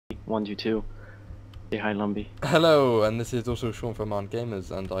122. Say hi, Lumpy. Hello, and this is also Sean from Man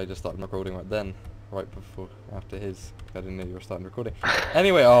Gamers, and I just started recording after his. I didn't know you were starting recording.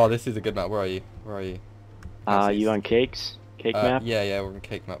 Anyway, oh, this is a good map. Where are you? Where are you? You on cakes? Cake map? Yeah, we're on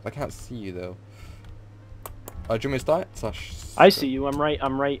cake map. I can't see you though. Do you want me to start? I see you. I'm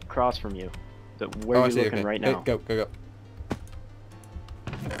right across from you. Where are you looking right now? Hey, go.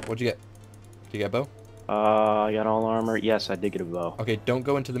 What'd you get? Did you get a bow? I got all armor. Yes, I did get a bow. Okay, don't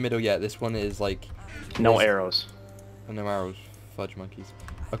go into the middle yet. This one is like... No arrows. Oh, no arrows. Fudge monkeys.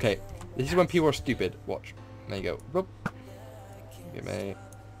 Okay, this is when people are stupid. Watch. There you go. Whoop. Give me...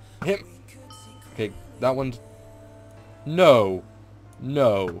 Him! Okay, that one's... No!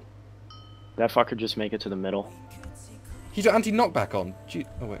 That fucker just make it to the middle. He's got anti-knockback on. Gee...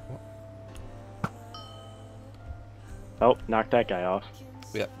 Oh, wait, what? Oh, knocked that guy off.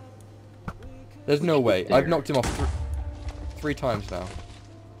 Yeah. There's no way. I've knocked him off three times now.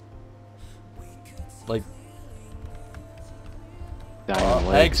 Like...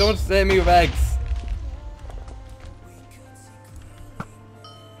 eggs! Someone's hitting me with eggs!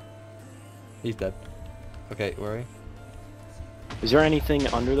 He's dead. Okay, where are you? Is there anything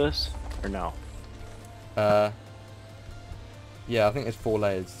under this? Or no? Yeah, I think there's 4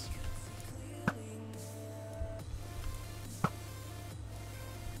 layers.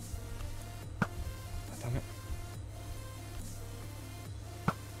 Damn it.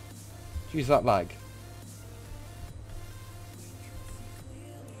 Jeez, that lag.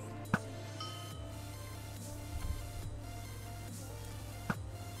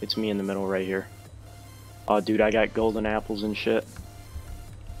 It's me in the middle right here. Oh, dude, I got golden apples and shit.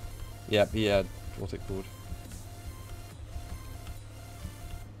 Yep, yeah, what's it called?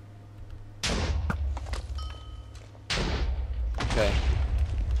 Okay.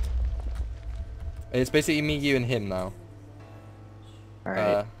 It's basically me, you, and him now.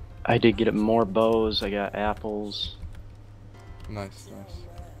 Alright. I did get more bows, I got apples. Nice.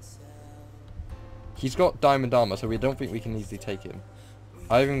 He's got diamond armor, so we don't think we can easily take him.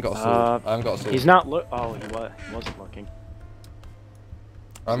 I haven't got a sword. I haven't got a sword. He's not oh, he wasn't looking.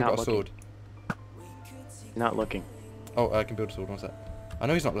 I haven't got a sword. Not looking. Oh, I can build a sword, one sec. I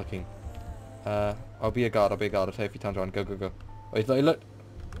know he's not looking. I'll be a guard, I'll tell you if he turns around. Go. Oh, he's like, look.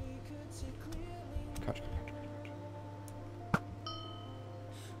 Catch.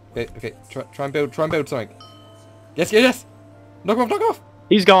 Okay, try and build something. Yes! Knock him off!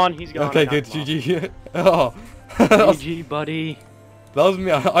 He's gone. Okay, good, GG. Oh. GG, buddy. That was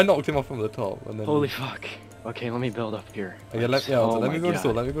me, I knocked him off from the top. And then holy fuck. Okay, let me build up here. Okay, let me build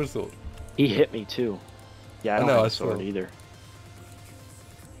a sword, He hit me too. Yeah, I don't have a sword either.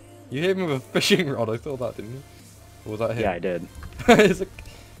 You hit me with a fishing rod, I saw that, didn't you? Or was that him? Yeah, I did. It's a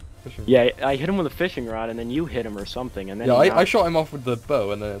fishing rod. Yeah, I hit him with a fishing rod, and then you hit him or something, and then yeah, I shot him off with the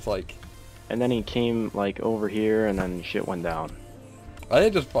bow, and then it's like... And then he came, like, over here, and then shit went down. I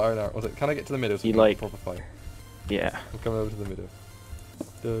didn't just fire out. Was it? Can I get to the middle so we can proper fight? Yeah. I'm coming over to the middle.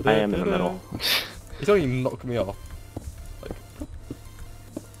 I am in the middle. He's only knocked me off. Like...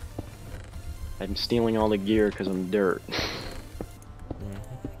 I'm stealing all the gear because I'm dirt.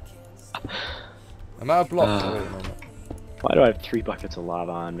 I'm out of blocks. Why do I have 3 buckets of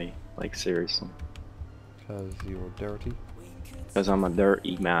lava on me? Like, seriously. Because you're dirty. Because I'm a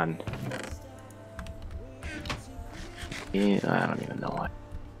dirty man. Yeah, I don't even know why.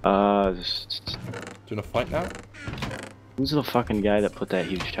 Do you want to fight now? Who's the fucking guy that put that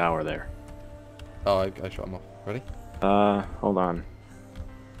huge tower there? Oh, I shot him off. Ready? Hold on.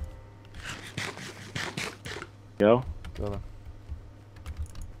 Go? Go then.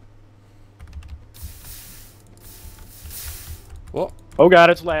 What? Oh god,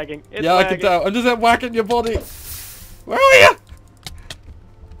 it's lagging. It's lagging. I can tell. I'm just whacking your body. Where are you?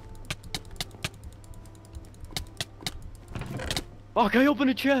 Fuck, I opened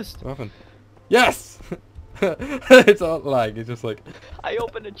a chest. What happened? Yes! It's not lag, it's just like... I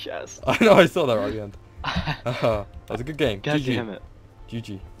opened a chest. I know, I saw that right at the end. That was a good game. God GG. damn it.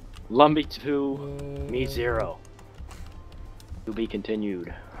 GG. Lumpy 2, me 0. To be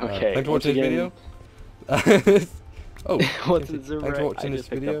continued. Okay. Thanks for watching this video. Oh, what's the zero? Thanks for watching this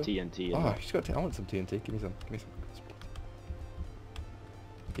video. Up TNT. Oh, she's got I want some TNT. Give me some. Thank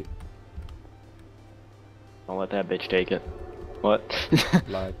you. Don't let that bitch take it. What?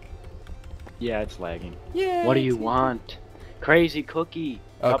 Lag. Yeah, it's lagging. Yeah. What do you want? Crazy cookie.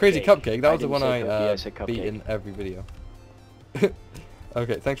 Oh, crazy cupcake. That was the one I beat in every video.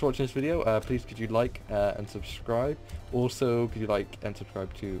 Okay, thanks for watching this video. Please could you like and subscribe. Also, could you like and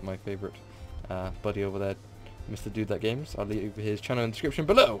subscribe to my favourite buddy over there, TheDudeThatGames. I'll leave his channel in the description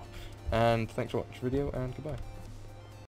below. And thanks for watching the video, and goodbye.